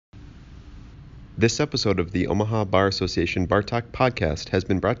This episode of the Omaha Bar Association Bar Talk podcast has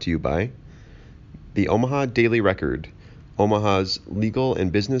been brought to you by the Omaha Daily Record, Omaha's legal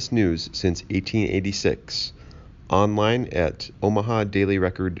and business news since 1886, online at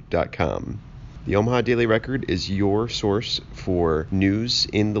omaha.dailyrecord.com. The Omaha Daily Record is your source for news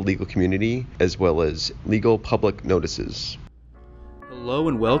in the legal community as well as legal public notices. Hello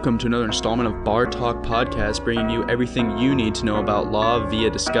and welcome to another installment of Bar Talk Podcast, bringing you everything you need to know about law via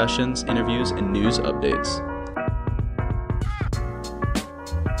discussions, interviews, and news updates.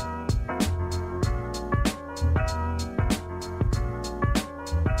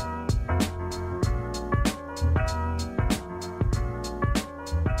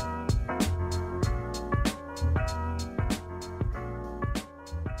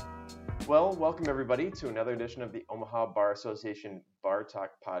 Well, welcome everybody to another edition of the Omaha Bar Association Bar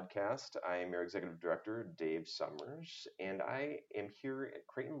Talk Podcast. I am your Executive Director, Dave Summers, and I am here at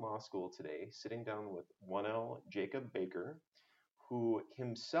Creighton Law School today, sitting down with 1L Jacob Baker, who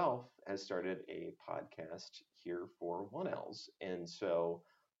himself has started a podcast here for 1Ls. And so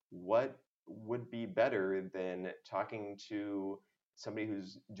what would be better than talking to somebody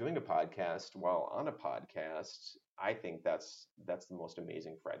who's doing a podcast while on a podcast? I think that's the most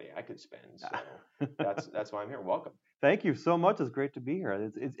amazing Friday I could spend. So that's why I'm here. Welcome. Thank you so much. It's great to be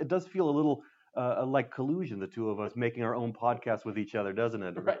here. It does feel a little like collusion, the two of us making our own podcast with each other, doesn't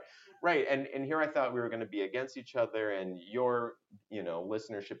it? Right. And here I thought we were going to be against each other, and your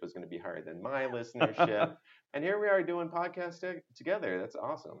listenership was going to be higher than my listenership, and here we are doing podcasts together. That's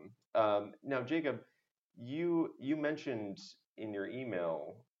awesome. Now, Jacob, you mentioned in your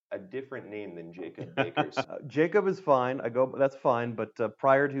email a different name than Jacob Baker's. Jacob is fine. That's fine. But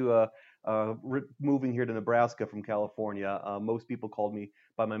prior to moving here to Nebraska from California, most people called me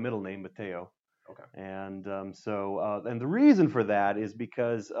by my middle name, Mateo. Okay. And and the reason for that is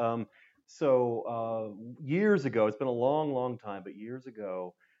because years ago, it's been a long time, but years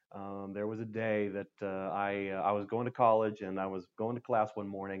ago, there was a day that I was going to college and I was going to class one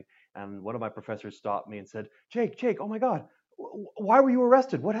morning, and one of my professors stopped me and said, Jake, oh my God, why were you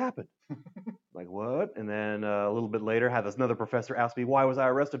arrested? What happened? Like, what? And then a little bit later, had this another professor ask me, why was I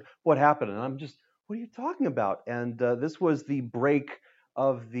arrested? What happened? And I'm just, what are you talking about? And this was the break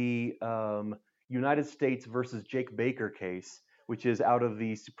of the United States versus Jake Baker case, which is out of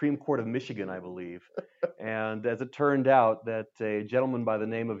the Supreme Court of Michigan, I believe. And as it turned out, that a gentleman by the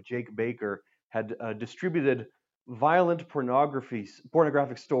name of Jake Baker had distributed violent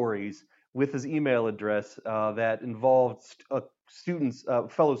pornographic stories with his email address that involved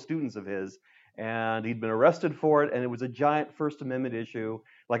fellow students of his, and he'd been arrested for it, and it was a giant First Amendment issue.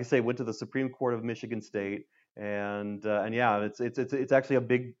 Like I say, went to the Supreme Court of Michigan State, and yeah, it's actually a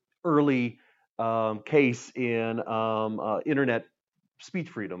big early case in internet speech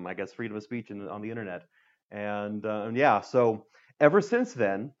freedom, I guess, freedom of speech on the internet, and yeah, so ever since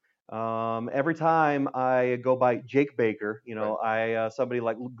then. Every time I go by Jake Baker, right. Somebody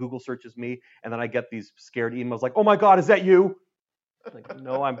like Google searches me, and then I get these scared emails like, "Oh my God, is that you?" Like,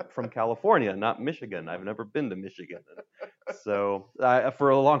 no, I'm from California, not Michigan. I've never been to Michigan. So for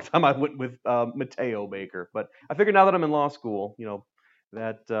a long time I went with Mateo Baker, but I figured now that I'm in law school,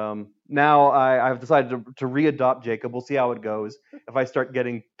 that now I've decided to readopt Jacob. We'll see how it goes. If I start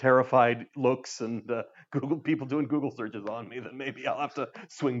getting terrified looks and people doing Google searches on me, then maybe I'll have to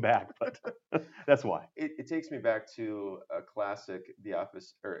swing back. But that's why. It takes me back to a classic The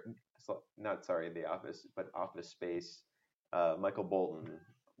Office, The Office, but Office Space. Michael Bolton.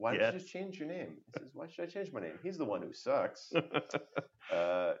 Why did you just change your name? He says, why should I change my name? He's the one who sucks.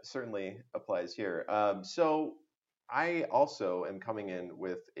 Certainly applies here. So I also am coming in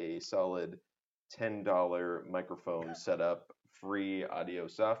with a solid $10 microphone setup, free audio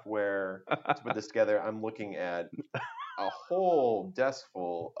software to put this together. I'm looking at a whole desk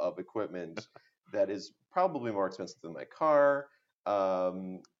full of equipment that is probably more expensive than my car.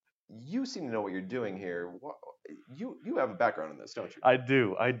 You seem to know what you're doing here. You have a background in this, don't you? I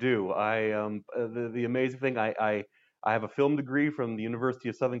do. The amazing thing, I have a film degree from the University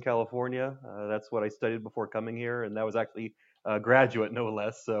of Southern California. That's what I studied before coming here, and that was actually a graduate, no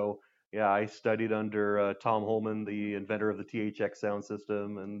less. So yeah, I studied under Tom Holman, the inventor of the THX sound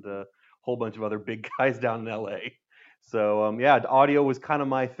system, and a whole bunch of other big guys down in LA. So yeah, audio was kind of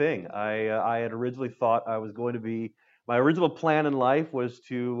my thing. I had originally thought I was going to be. My original plan in life was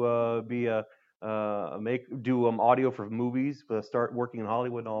to do audio for movies, start working in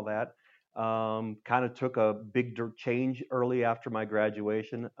Hollywood and all that. Kind of took a big change early after my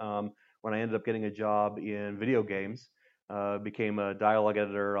graduation when I ended up getting a job in video games. Became a dialogue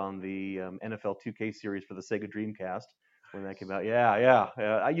editor on the NFL 2K series for the Sega Dreamcast when that came out. Yeah.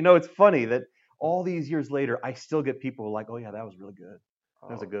 It's funny that all these years later, I still get people who are like, oh yeah, that was really good.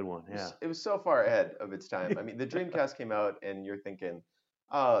 That was a Oh, good one. Yeah. it was so far ahead of its time. I mean, the Dreamcast came out, and you're thinking,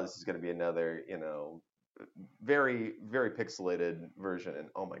 oh, this is going to be another, very, very pixelated version. And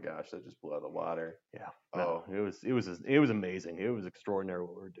oh my gosh, that just blew out of the water. Yeah. Oh, No, it was amazing. It was extraordinary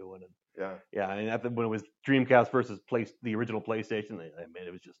what we were doing. And yeah. yeah, and when it was Dreamcast versus the original PlayStation, I mean,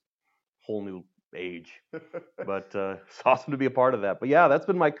 it was just a whole new age. But it's awesome to be a part of that. But yeah, that's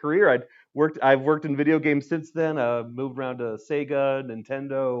been my career. I've worked in video games since then. Moved around to Sega,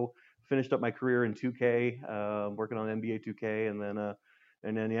 Nintendo. Finished up my career in 2K, working on NBA 2K, and then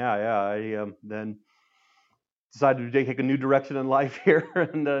I then decided to take a new direction in life here,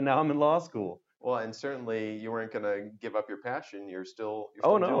 and now I'm in law school. Well, and certainly you weren't going to give up your passion. You're still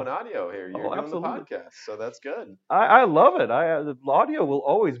Oh, no. doing audio here. You're doing absolutely. the podcast, so that's good. I love it. The audio will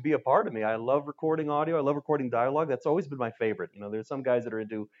always be a part of me. I love recording audio. I love recording dialogue. That's always been my favorite. There's some guys that are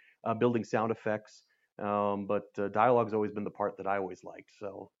into building sound effects, but dialogue's always been the part that I always liked.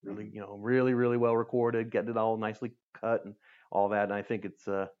 So really, really, really well recorded, getting it all nicely cut and all that. And I think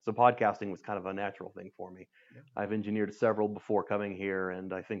so podcasting was kind of a natural thing for me. Yeah. I've engineered several before coming here,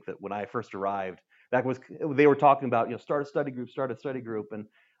 and I think that when I first arrived, they were talking about, start a study group, and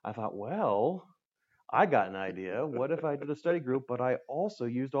I thought, well, I got an idea. What if I did a study group, but I also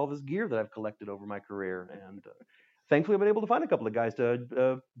used all this gear that I've collected over my career? And thankfully, I've been able to find a couple of guys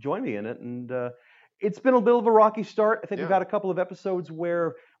to join me in it. And it's been a bit of a rocky start. I think we've had a couple of episodes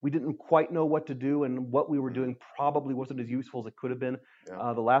where we didn't quite know what to do, and what we were doing probably wasn't as useful as it could have been.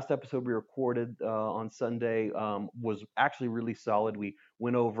 Yeah. The last episode we recorded on Sunday was actually really solid. We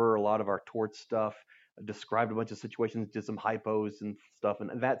went over a lot of our tort stuff, described a bunch of situations, did some hypos and stuff, and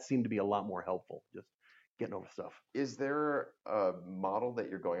that seemed to be a lot more helpful. Just getting over stuff. Is there a model that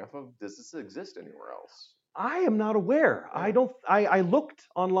you're going off of? Does this exist anywhere else? I am not aware. Yeah. I looked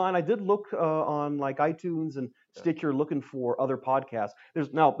online. I did look on like iTunes and Stitcher looking for other podcasts.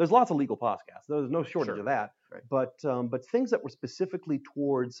 There's lots of legal podcasts. There's no shortage of that. Right. But things that were specifically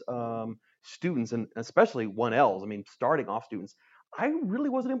towards students, and especially 1Ls, I mean, starting off students, I really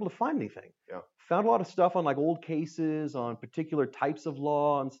wasn't able to find anything. Yeah. Found a lot of stuff on like old cases, on particular types of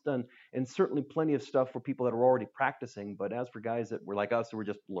law, and certainly plenty of stuff for people that are already practicing. But as for guys that were like us who were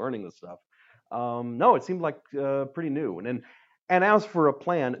just learning the stuff, no, it seemed like pretty new. And as for a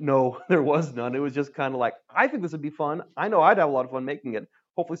plan, no, there was none. It was just kind of like, I think this would be fun. I know I'd have a lot of fun making it.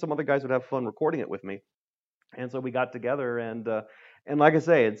 Hopefully some other guys would have fun recording it with me. And so we got together, and like I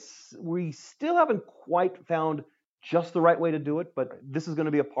say, we still haven't quite found just the right way to do it, but this is going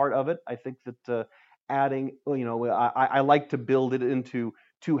to be a part of it. I think that adding, I like to build it into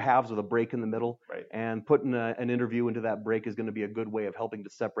two halves with a break in the middle, and putting an interview into that break is going to be a good way of helping to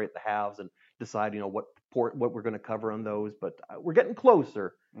separate the halves and decide, what we're going to cover on those. But we're getting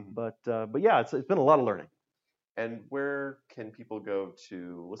closer. Mm-hmm. But yeah, it's been a lot of learning. And where can people go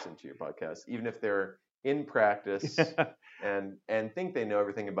to listen to your podcast, even if they're in practice and think they know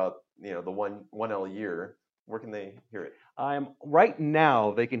everything about the 1L year? Where can they hear it? Right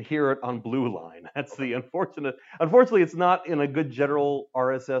now, they can hear it on Blue Line. That's the unfortunate. Unfortunately, it's not in a good general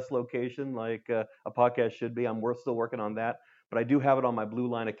RSS location like a podcast should be. We're still working on that. But I do have it on my Blue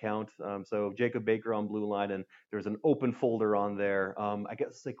Line account. So Jacob Baker on Blue Line, and there's an open folder on there. I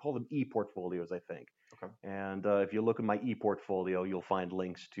guess they call them e-portfolios, I think. Okay. And if you look at my e-portfolio, you'll find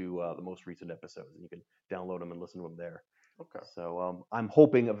links to the most recent episodes, and you can download them and listen to them there. Okay. So I'm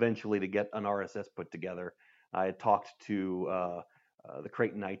hoping eventually to get an RSS put together. I had talked to the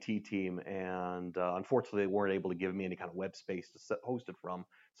Creighton IT team, and unfortunately, they weren't able to give me any kind of web space to host it from.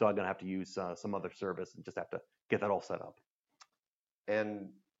 So I'm going to have to use some other service and just have to get that all set up. And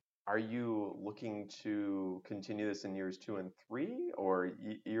are you looking to continue this in years 2 and 3, or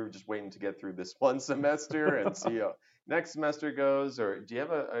you're just waiting to get through this one semester and see how next semester goes? Or do you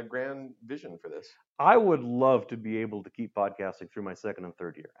have a grand vision for this? I would love to be able to keep podcasting through my second and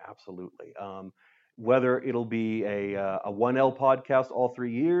third year. Absolutely. Whether it'll be a 1L podcast all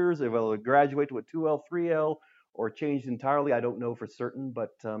 3 years, if it'll graduate to a 2L, 3L, or change entirely, I don't know for certain.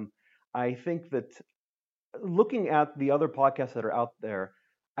 But I think that looking at the other podcasts that are out there,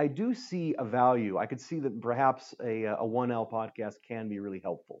 I do see a value. I could see that perhaps a 1L podcast can be really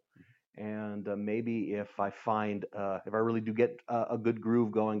helpful. And maybe if I find, if I really do get a good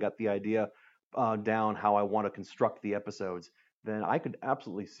groove going, got the idea down how I want to construct the episodes, then I could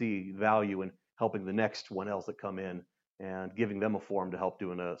absolutely see value in helping the next 1Ls that come in and giving them a forum to help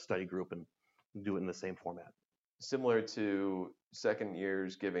do in a study group and do it in the same format. Similar to second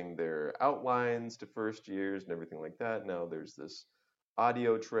years giving their outlines to first years and everything like that. Now there's this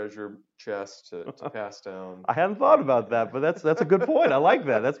audio treasure chest to pass down. I hadn't thought about that, but that's a good point. I like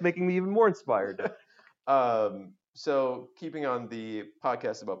that. That's making me even more inspired. So keeping on the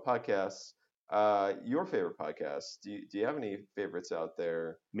podcast about podcasts, your favorite podcasts, do you have any favorites out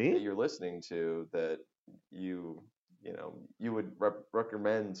there Me? that you're listening to that you would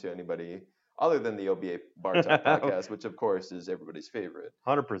recommend to anybody other than the OBA Bar Talk podcast, which of course is everybody's favorite?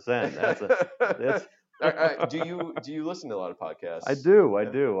 100%. That's Do you listen to a lot of podcasts? I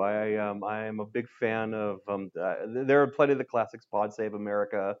do. I am a big fan of. There are plenty of the classics. Pod Save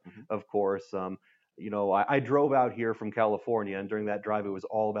America, of course. I drove out here from California, and during that drive, it was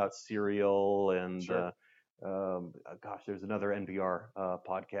all about cereal and. Sure. Gosh, there's another NPR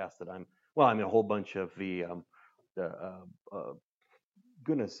podcast that I'm in a whole bunch of the.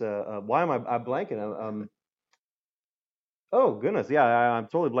 Goodness, why am I blanking? Oh goodness, yeah, I'm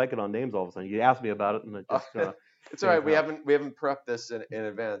totally blanking on names all of a sudden. You asked me about it, and it just. It's all right. We haven't prepped this in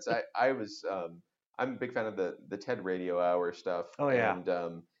advance. I'm a big fan of the TED Radio Hour stuff. Oh yeah.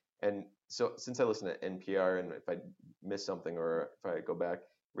 And so since I listen to NPR, and if I miss something or if I go back,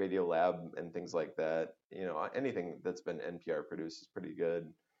 Radio Lab and things like that, anything that's been NPR produced is pretty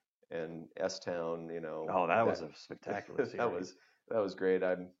good. And S-Town, Oh, that was a spectacular series. That was great.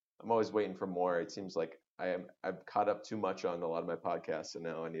 I'm always waiting for more. It seems like I've caught up too much on a lot of my podcasts, and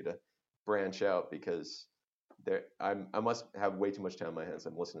now I need to branch out because I must have way too much time on my hands.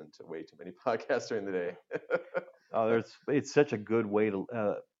 I'm listening to way too many podcasts during the day. It's such a good way to.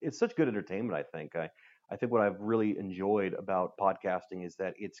 It's such good entertainment. I think. I think what I've really enjoyed about podcasting is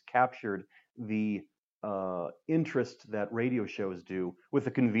that it's captured the interest that radio shows do with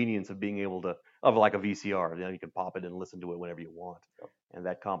the convenience of being able to, of like a VCR. You can pop it and listen to it whenever you want. Yep. And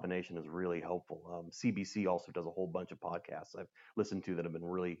that combination is really helpful. CBC also does a whole bunch of podcasts I've listened to that have been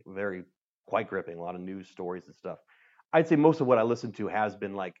really quite gripping. A lot of news stories and stuff. I'd say most of what I listen to has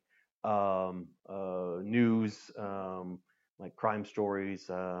been like news, like crime stories,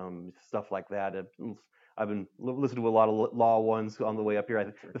 stuff like that. I've been listening to a lot of law ones on the way up here. I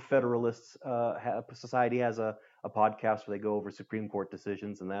think the Federalists Society has a podcast where they go over Supreme Court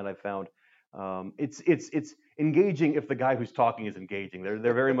decisions, and that I found it's engaging if the guy who's talking is engaging.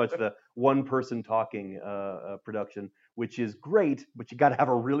 They're very much the one person talking production, which is great, but you got to have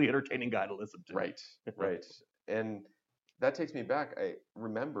a really entertaining guy to listen to. Right. And that takes me back. I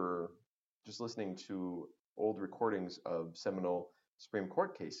remember just listening to old recordings of seminal Supreme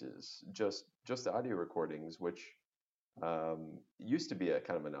Court cases, just the audio recordings, which used to be a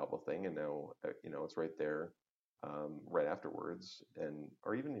kind of a novel thing, and now it's right there, right afterwards,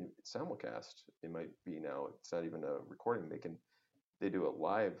 or even in simulcast. It might be now. It's not even a recording. They do a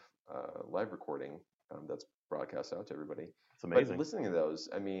live recording that's broadcast out to everybody. It's amazing. But listening to those,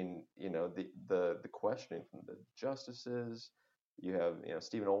 I mean, the questioning from the justices. You have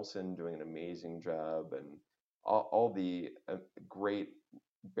Stephen Olson doing an amazing job, and all the great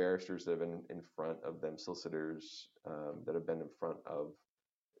barristers that have been in front of them, solicitors that have been in front of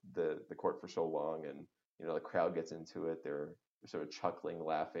the court for so long, and the crowd gets into it. They're sort of chuckling,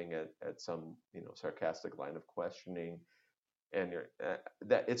 laughing at some sarcastic line of questioning, and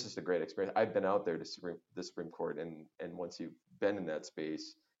that it's just a great experience. I've been out there to the Supreme Court, and once you've been in that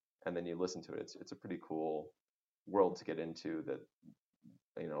space, and then you listen to it, it's a pretty cool world to get into. That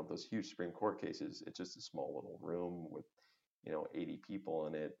those huge Supreme Court cases, it's just a small little room with 80 people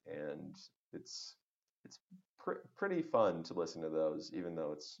in it, and it's pretty fun to listen to those, even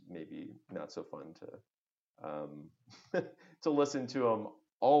though it's maybe not so fun to to listen to them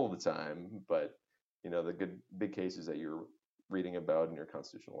all the time. But the good big cases that you're reading about in your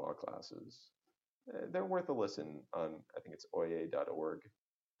constitutional law classes, they're worth a listen. On I think it's oia.org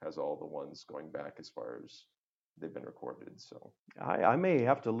has all the ones going back as far as they've been recorded. So I may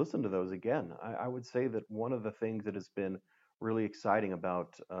have to listen to those again. I would say that one of the things that has been really exciting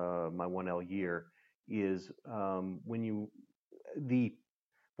about my 1L year is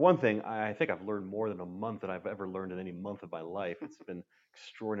one thing I think I've learned more than a month than I've ever learned in any month of my life. It's been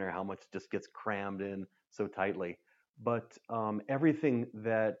extraordinary how much just gets crammed in so tightly. But everything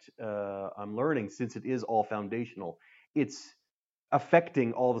that I'm learning, since it is all foundational, it's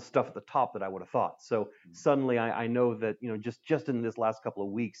affecting all the stuff at the top that I would have thought. So suddenly I know that, just in this last couple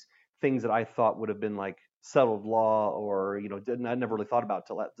of weeks, things that I thought would have been like settled law or, I never really thought about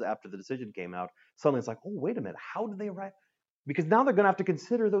till after the decision came out. Suddenly it's like, oh, wait a minute, how did they write? Because now they're going to have to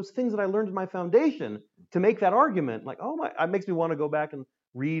consider those things that I learned in my foundation to make that argument. Like, oh my, it makes me want to go back and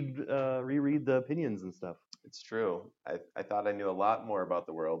reread the opinions and stuff. It's true. I thought I knew a lot more about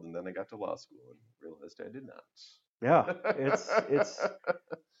the world, and then I got to law school and realized I did not. Yeah, it's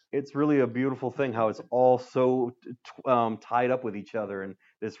it's really a beautiful thing how it's all so tied up with each other and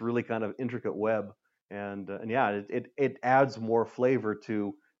this really kind of intricate web. And yeah, it adds more flavor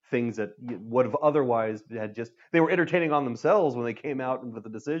to things that would have otherwise had just they were entertaining on themselves when they came out with the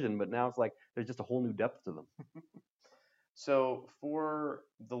decision, but now it's like there's just a whole new depth to them. So for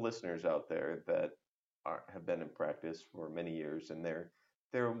the listeners out there that have been in practice for many years and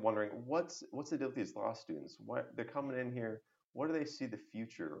they're wondering what's the deal with these law students? What they're coming in here? What do they see the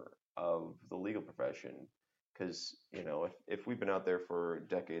future of the legal profession? Because if we've been out there for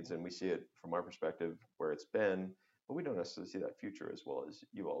decades and we see it from our perspective where it's been, but we don't necessarily see that future as well as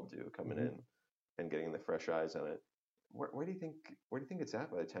you all do coming in and getting the fresh eyes on it. Where do you think it's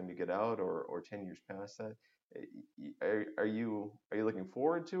at by the time you get out or 10 years past that? Are you looking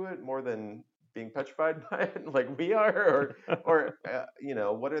forward to it more than being petrified by it like we are, or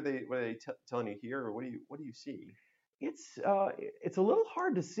what are they telling you here, or what do you see? It's a little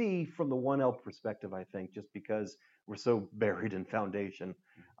hard to see from the 1L perspective, I think, just because we're so buried in foundation.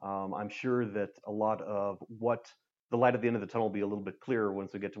 I'm sure that a lot of what the light at the end of the tunnel will be a little bit clearer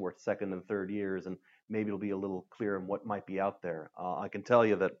once we get to our second and third years, and maybe it'll be a little clearer in what might be out there. I can tell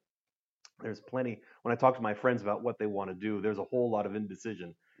you that there's plenty. When I talk to my friends about what they want to do, there's a whole lot of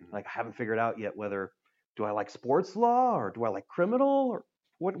indecision. Like I haven't figured out yet whether do I like sports law or do I like criminal or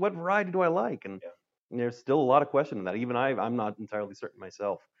what variety do I like? And there's still a lot of question in that. Even I'm not entirely certain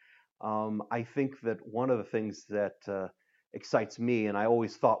myself. I think that one of the things that excites me, and I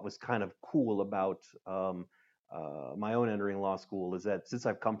always thought was kind of cool about my own entering law school, is that since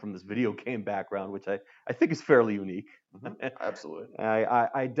I've come from this video game background, which I think is fairly unique. Absolutely.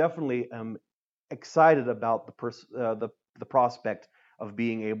 I definitely am excited about the prospect of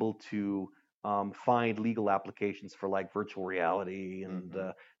being able to find legal applications for like virtual reality and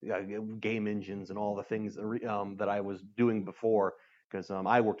game engines and all the things that I was doing before, because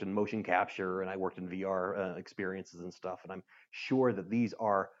I worked in motion capture and I worked in VR experiences and stuff, and I'm sure that these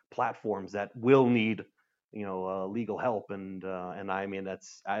are platforms that will need legal help, and I mean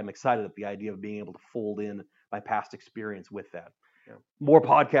I'm excited at the idea of being able to fold in my past experience with that. Yeah. More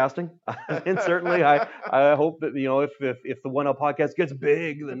podcasting, and certainly I hope that if the 1L podcast gets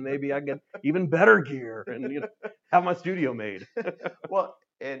big, then maybe I get even better gear and have my studio made. Well,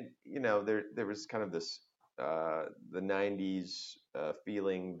 and there was kind of this the 90s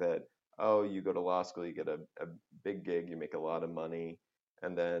feeling that you go to law school, you get a big gig, you make a lot of money.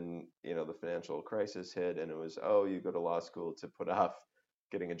 And then, the financial crisis hit and it was, you go to law school to put off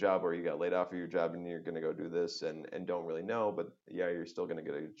getting a job, or you got laid off of your job and you're going to go do this and don't really know, but yeah, you're still going to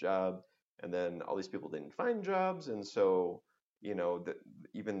get a job. And then all these people didn't find jobs. And so,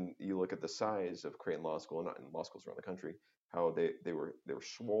 even you look at the size of Creighton Law School and law schools around the country, how they were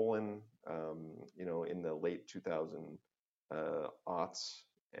swollen, in the late 2000 aughts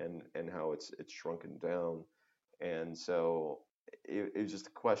and how it's shrunken down. And so, it was just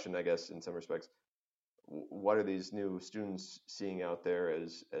a question, I guess, in some respects. What are these new students seeing out there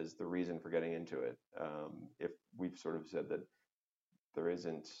as the reason for getting into it? If we've sort of said that there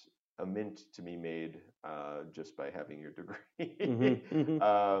isn't a mint to be made just by having your degree,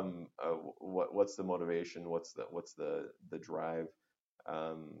 what's the motivation? What's the drive?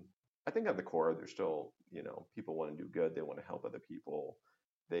 I think at the core, there's still people want to do good. They want to help other people.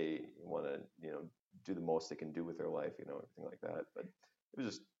 They want to do the most they can do with their life, everything like that. But it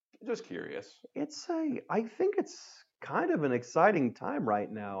was just curious. I think it's kind of an exciting time right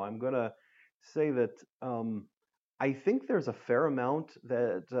now. I'm gonna say that I think there's a fair amount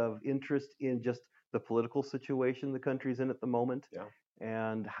of interest in just the political situation the country's in at the moment,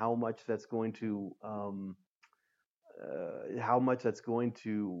 and how much that's going to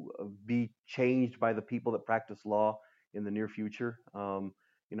be changed by the people that practice law in the near future. I'm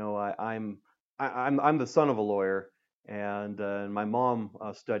the son of a lawyer, and my mom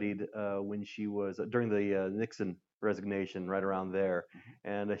studied when she was during the Nixon resignation, right around there,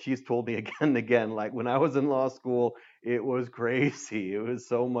 and she's told me again and again, like when I was in law school, it was crazy. It was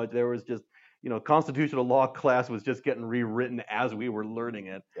so much. There was just constitutional law class was just getting rewritten as we were learning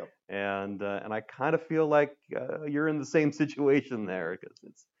it, and I kind of feel like you're in the same situation there,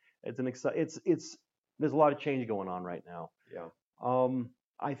 because there's a lot of change going on right now.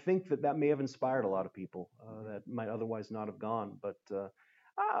 I think that may have inspired a lot of people that might otherwise not have gone. But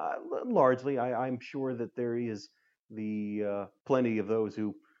largely, I'm sure that there is the plenty of those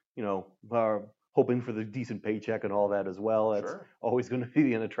who, are hoping for the decent paycheck and all that as well. That's always going to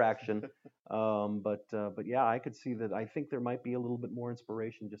be an attraction. But yeah, I could see that. I think there might be a little bit more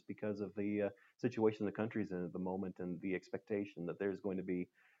inspiration just because of the situation the country's in at the moment and the expectation that there's going to be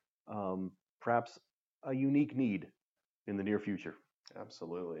perhaps a unique need in the near future.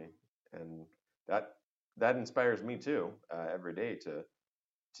 Absolutely, and that inspires me too every day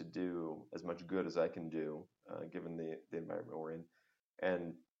to do as much good as I can do, given the environment we're in.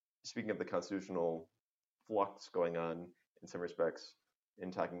 And speaking of the constitutional flux going on in some respects, in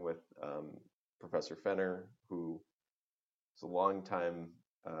talking with Professor Fenner, who is a longtime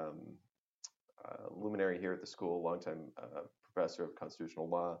um, luminary here at the school, longtime professor of constitutional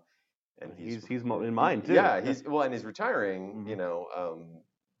law, and he's in mine too. And he's retiring,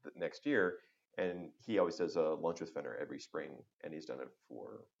 next year, and he always does a lunch with Fenner every spring, and he's done it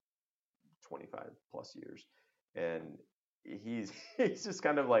for 25 plus years, and he's he's just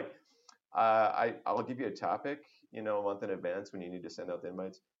kind of like, I'll give you a topic, a month in advance when you need to send out the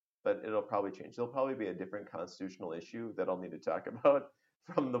invites, but it'll probably change. There'll probably be a different constitutional issue that I'll need to talk about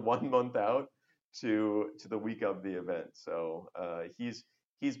from the 1 month out to the week of the event. So he's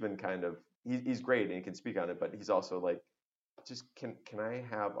been he's great and he can speak on it, but he's also like, just can I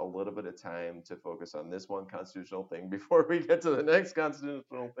have a little bit of time to focus on this one constitutional thing before we get to the next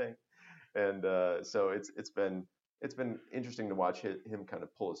constitutional thing? And so it's been interesting to watch him kind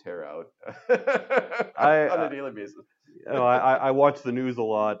of pull his hair out on a daily basis. I watch the news a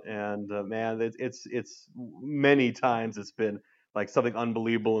lot, and man, it's many times it's been like something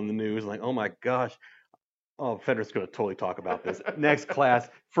unbelievable in the news, like, oh my gosh, oh, Fenner's going to totally talk about this. Next class,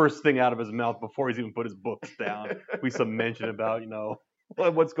 first thing out of his mouth before he's even put his books down, we some mention about,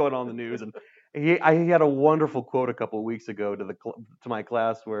 what's going on in the news. And he had a wonderful quote a couple of weeks ago to my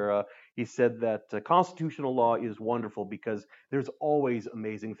class where he said that constitutional law is wonderful because there's always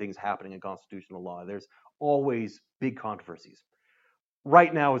amazing things happening in constitutional law. There's always big controversies.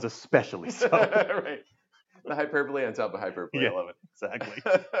 Right now is especially so. Right. The hyperbole on top of hyperbole. Yeah, I love it.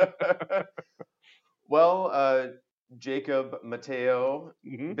 Exactly. Well, Jacob Mateo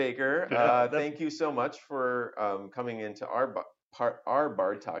Baker, thank you so much for coming into our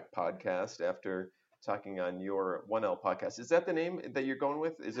Bar Talk podcast after talking on your 1L podcast. Is that the name that you're going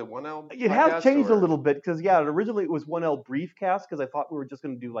with? Is it 1L? It has changed a little bit because originally it was 1L Briefcast because I thought we were just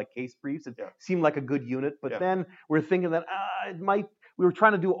going to do like case briefs. It seemed like a good unit, but then we're thinking that it might. We were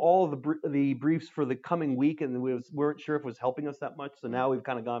trying to do all of the briefs for the coming week, and we weren't sure if it was helping us that much. So now we've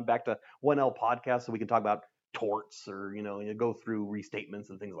kind of gone back to 1L podcast, so we can talk about torts or go through restatements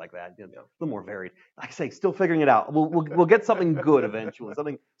and things like that. A little more varied. Like I say, still figuring it out. We'll get something good eventually,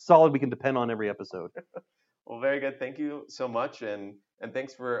 something solid we can depend on every episode. Well, very good. Thank you so much, and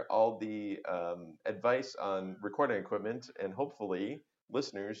thanks for all the advice on recording equipment. And hopefully,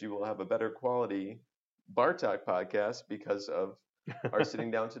 listeners, you will have a better quality Bar Talk podcast because of our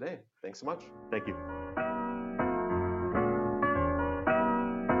sitting down today. Thanks so much. Thank you.